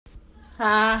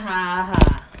Ha ha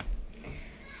ha.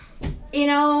 You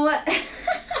know,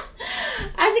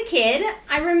 as a kid,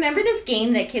 I remember this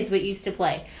game that kids would used to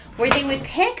play where they would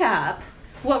pick up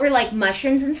what were like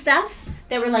mushrooms and stuff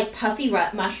that were like puffy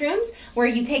mushrooms where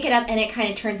you pick it up and it kind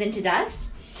of turns into dust.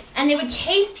 And they would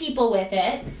chase people with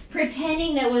it,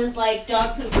 pretending that it was like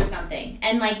dog poop or something.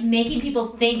 And like making people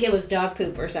think it was dog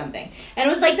poop or something. And it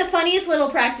was like the funniest little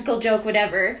practical joke,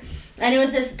 whatever. And it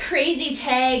was this crazy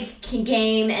tag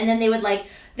game. And then they would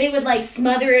like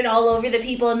smother it all over the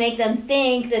people and make them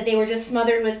think that they were just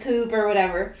smothered with poop or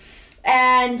whatever.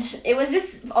 And it was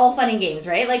just all fun and games,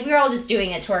 right? Like we were all just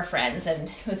doing it to our friends and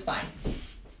it was fine.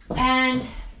 And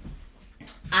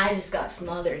I just got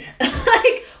smothered.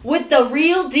 Like with the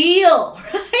real deal,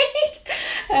 right?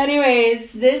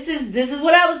 Anyways, this is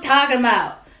what I was talking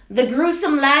about. The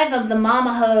gruesome life of the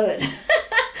mamahood.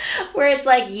 Where it's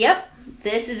like, yep,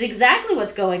 this is exactly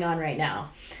what's going on right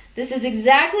now. This is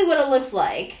exactly what it looks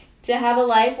like to have a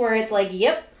life where it's like,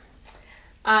 yep,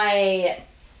 I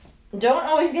don't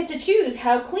always get to choose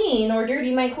how clean or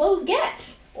dirty my clothes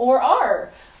get or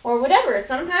are or whatever.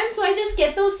 Sometimes so I just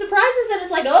get those surprises and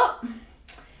it's like, oh,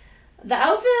 the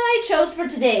outfit that I chose for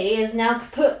today is now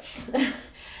kaput.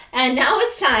 And now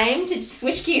it's time to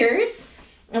switch gears.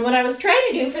 And what I was trying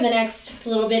to do for the next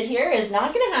little bit here is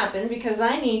not going to happen because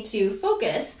I need to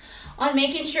focus on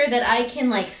making sure that I can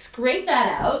like scrape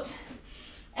that out.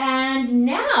 And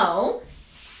now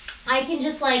I can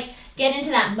just like get into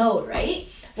that mode, right?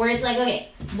 Where it's like, okay,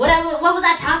 what was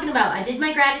I talking about? I did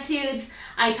my gratitudes.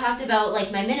 I talked about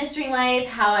like my ministry life,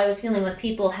 how I was feeling with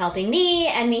people helping me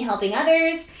and me helping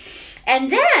others.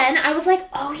 And then I was like,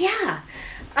 oh yeah.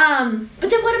 But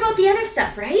then what about the other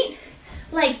stuff, right?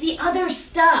 Like the other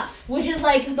stuff, which is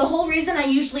like the whole reason I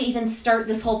usually even start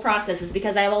this whole process is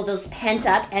because I have all this pent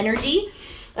up energy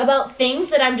about things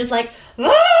that I'm just like,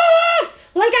 like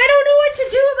I don't know what to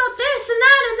do about this and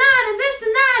that and that and this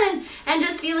and that and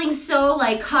just feeling so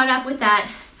like caught up with that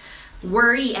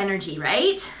worry energy,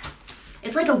 right?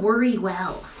 It's like a worry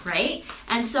well, right?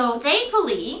 And so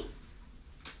thankfully,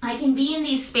 I can be in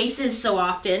these spaces so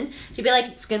often to be like,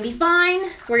 it's going to be fine.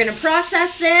 We're going to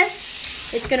process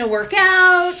this. It's going to work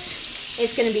out.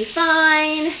 It's going to be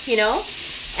fine, you know?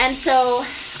 And so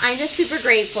I'm just super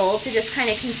grateful to just kind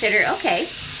of consider, okay,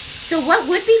 so what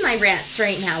would be my rants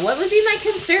right now? What would be my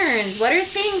concerns? What are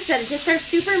things that just are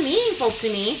super meaningful to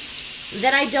me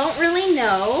that I don't really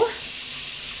know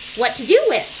what to do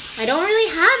with? I don't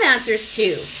really have answers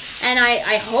to. And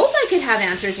I hope I could have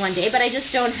answers one day, but I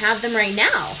just don't have them right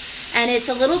now. And it's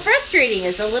a little frustrating.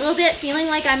 It's a little bit feeling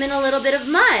like I'm in a little bit of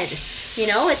mud. You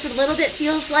know, it's a little bit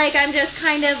feels like I'm just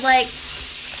kind of like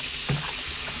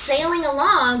sailing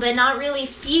along, but not really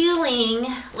feeling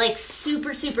like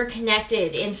super, super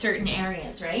connected in certain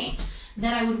areas, right?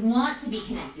 That I would want to be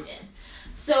connected in.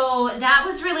 So that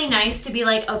was really nice to be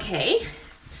like, okay,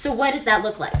 so what does that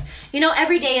look like? You know,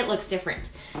 every day it looks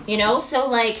different, you know? So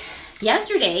like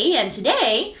yesterday and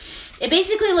today, it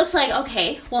basically looks like,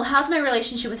 okay, well, how's my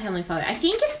relationship with Heavenly Father? I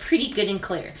think it's pretty good and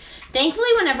clear. Thankfully,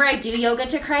 whenever I do yoga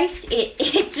to Christ,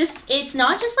 it's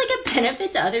not just like a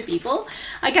benefit to other people.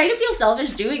 I kind of feel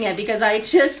selfish doing it because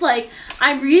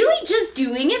I'm really just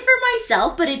doing it for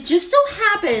myself, but it just so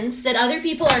happens that other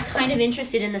people are kind of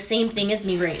interested in the same thing as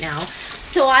me right now.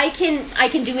 So I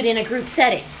can do it in a group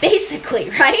setting, basically,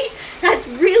 right? That's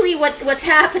really what's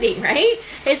happening, right?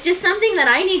 It's just something that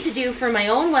I need to do for my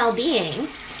own well-being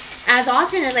as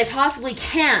often as I possibly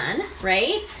can,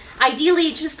 right?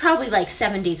 Ideally, just probably like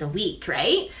 7 days a week,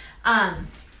 right?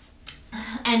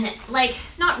 And like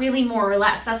not really more or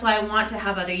less. That's why I want to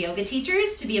have other yoga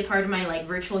teachers to be a part of my like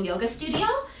virtual yoga studio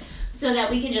so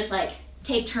that we can just like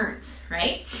take turns,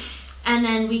 right? And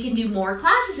then we can do more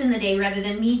classes in the day rather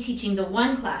than me teaching the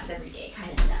one class every day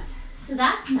kind of stuff. So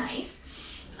that's nice.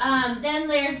 Then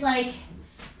there's like,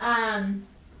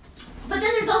 but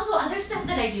then there's also other stuff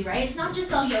that I do, right? It's not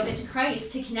just all yoga to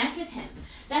Christ to connect with Him.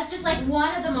 That's just like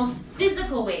one of the most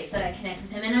physical ways that I connect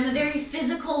with Him. And I'm a very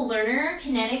physical learner,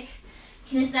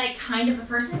 kinesthetic kind of a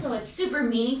person. So it's super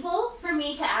meaningful for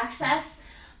me to access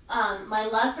my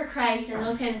love for Christ and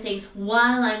those kind of things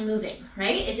while I'm moving,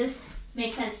 right? It just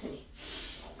makes sense to me.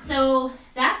 So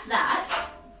that's that.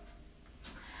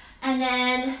 And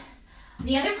then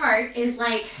the other part is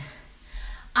like,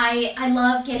 I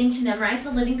love getting to memorize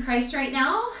the Living Christ right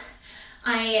now.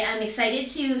 I am excited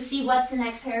to see what's the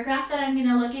next paragraph that I'm going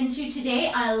to look into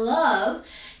today. I love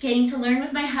getting to learn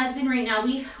with my husband right now.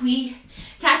 We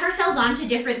tack ourselves on to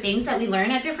different things that we learn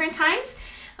at different times.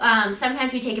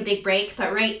 Sometimes we take a big break,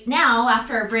 but right now,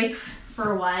 after our break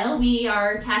for a while, we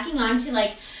are tacking on to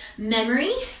like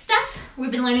memory stuff.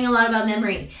 We've been learning a lot about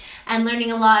memory. and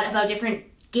learning a lot about different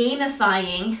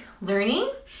gamifying learning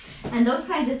and those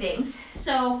kinds of things.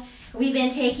 So we've been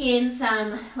taking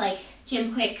some like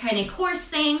Jim Kwik kind of course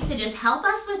things to just help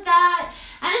us with that.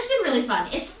 And it's been really fun.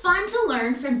 It's fun to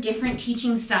learn from different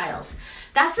teaching styles.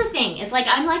 That's the thing. It's like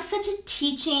I'm like such a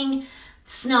teaching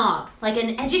snob, like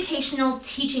an educational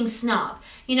teaching snob.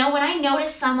 You know, when I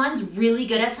notice someone's really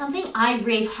good at something, I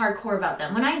rave hardcore about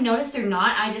them. When I notice they're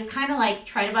not, I just kind of like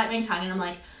try to bite my tongue and I'm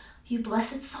like, you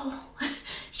blessed soul,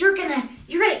 you're gonna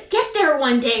get there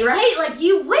one day, right? Like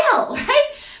you will,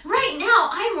 right? Right now,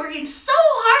 I'm working so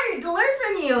hard to learn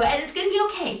from you, and it's gonna be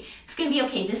okay. It's gonna be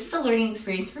okay. This is a learning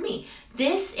experience for me.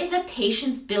 This is a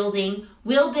patience building,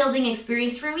 will building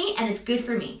experience for me, and it's good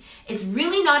for me. It's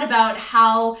really not about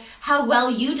how well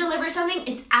you deliver something.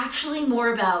 It's actually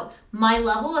more about my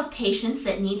level of patience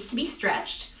that needs to be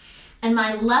stretched and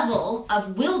my level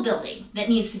of will building that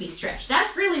needs to be stretched.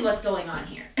 That's really what's going on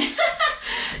here.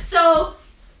 So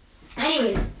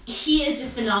anyways, he is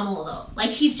just phenomenal though. Like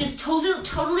he's just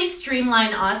totally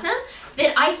streamlined awesome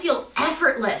that I feel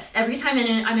effortless every time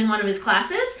I'm in one of his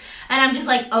classes. And I'm just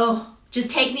like, oh, just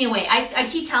take me away. I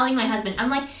keep telling my husband, I'm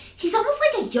like, he's almost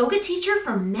like a yoga teacher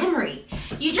from memory.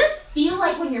 You just feel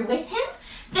like when you're with him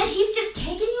that he's just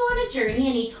taking you on a journey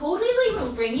and he totally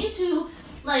will bring you to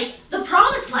like the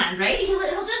promised land, right? He'll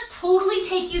just totally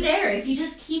take you there if you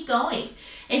just keep going.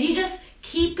 If you just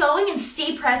keep going and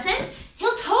stay present,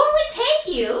 he'll totally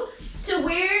take you to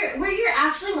where you're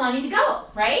actually wanting to go,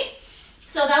 right?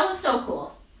 So that was so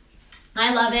cool.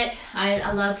 I love it.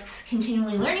 I love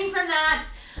continually learning from that.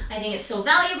 I think it's so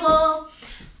valuable.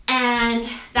 And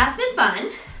that's been fun.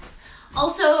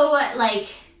 Also, like,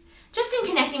 just in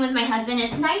connecting with my husband,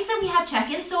 it's nice that we have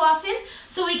check-ins so often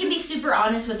so we can be super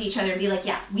honest with each other and be like,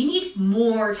 yeah, we need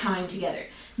more time together.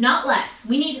 Not less.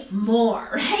 We need more,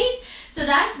 right? So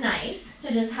that's nice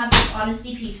to just have those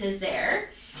honesty pieces there.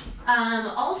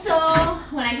 Also,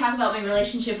 when I talk about my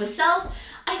relationship with self,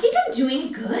 I think I'm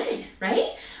doing good,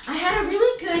 right? I had a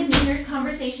really good New Year's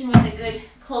conversation with a good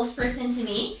close person to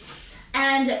me.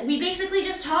 And we basically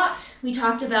just talked. We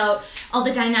talked about all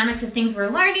the dynamics of things we're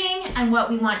learning and what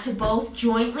we want to both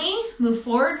jointly move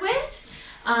forward with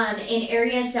in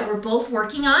areas that we're both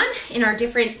working on in our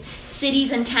different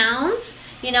cities and towns,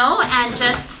 you know, and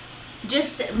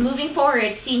just moving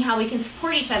forward, seeing how we can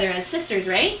support each other as sisters,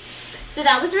 right? So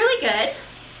that was really good.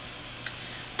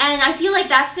 And I feel like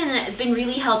that's been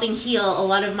really helping heal a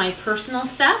lot of my personal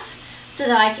stuff so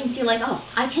that I can feel like, oh,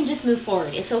 I can just move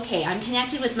forward. It's okay. I'm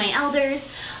connected with my elders.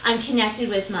 I'm connected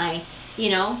with my,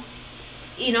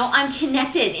 I'm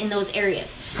connected in those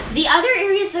areas. The other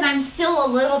areas that I'm still a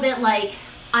little bit like,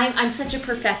 I'm such a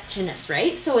perfectionist,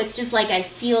 right? So it's just like I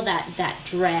feel that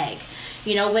drag,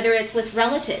 whether it's with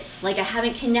relatives. Like I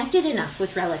haven't connected enough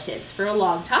with relatives for a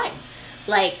long time.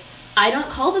 Like I don't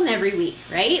call them every week,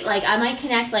 right? Like I might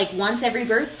connect like once every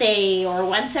birthday or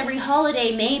once every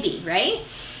holiday maybe, right?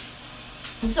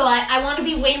 So I want to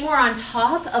be way more on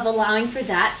top of allowing for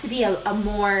that to be a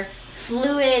more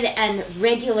fluid and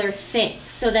regular thing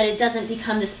so that it doesn't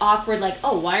become this awkward, like,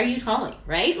 oh, why are you calling,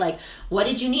 right? Like, what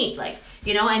did you need? Like,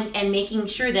 and making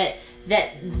sure that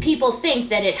people think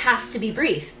that it has to be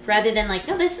brief rather than like,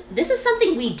 no, this is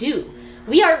something we do.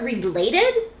 We are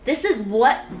related. This is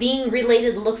what being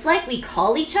related looks like. We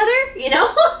call each other,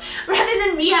 rather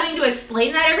than me having to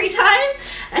explain that every time.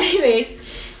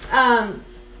 Anyways,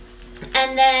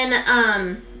 and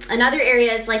then another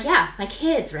area is like, yeah, my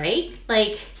kids, right?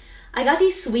 Like, I got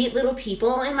these sweet little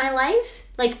people in my life.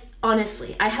 Like,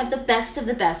 honestly, I have the best of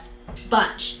the best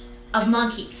bunch of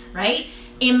monkeys, right?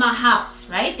 In my house,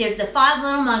 right? There's the 5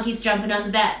 little monkeys jumping on the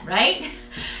bed, right?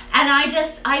 And I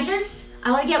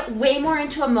want to get way more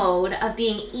into a mode of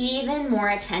being even more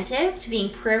attentive, to being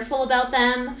prayerful about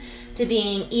them, to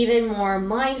being even more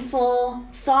mindful,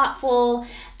 thoughtful,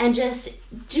 and just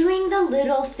doing the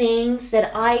little things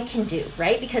that I can do,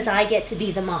 right? Because I get to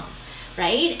be the mom,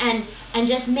 right? And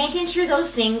just making sure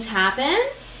those things happen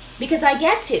because I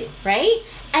get to, right?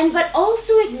 But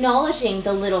also acknowledging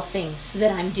the little things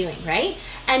that I'm doing, right?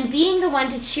 And being the one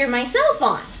to cheer myself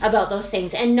on about those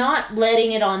things and not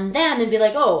letting it on them and be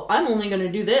like, oh, I'm only going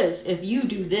to do this if you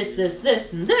do this, this,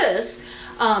 this, and this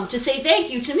to say thank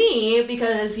you to me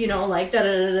because, like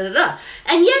da-da-da-da-da.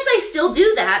 And yes, I still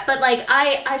do that, but like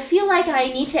I feel like I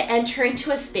need to enter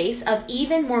into a space of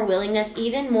even more willingness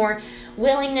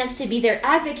to be their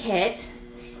advocate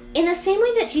in the same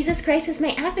way that Jesus Christ is my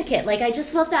advocate. Like, I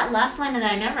just love that last line that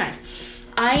I memorized.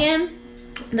 I am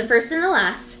the first and the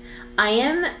last. I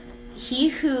am he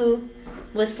who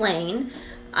was slain.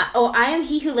 I am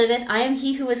he who liveth. I am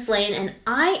he who was slain. And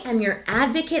I am your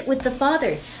advocate with the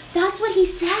Father. That's what he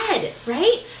said,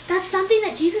 right? That's something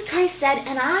that Jesus Christ said,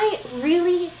 and I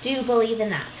really do believe in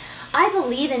that. I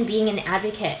believe in being an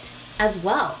advocate as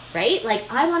well, right?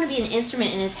 Like, I want to be an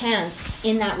instrument in his hands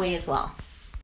in that way as well.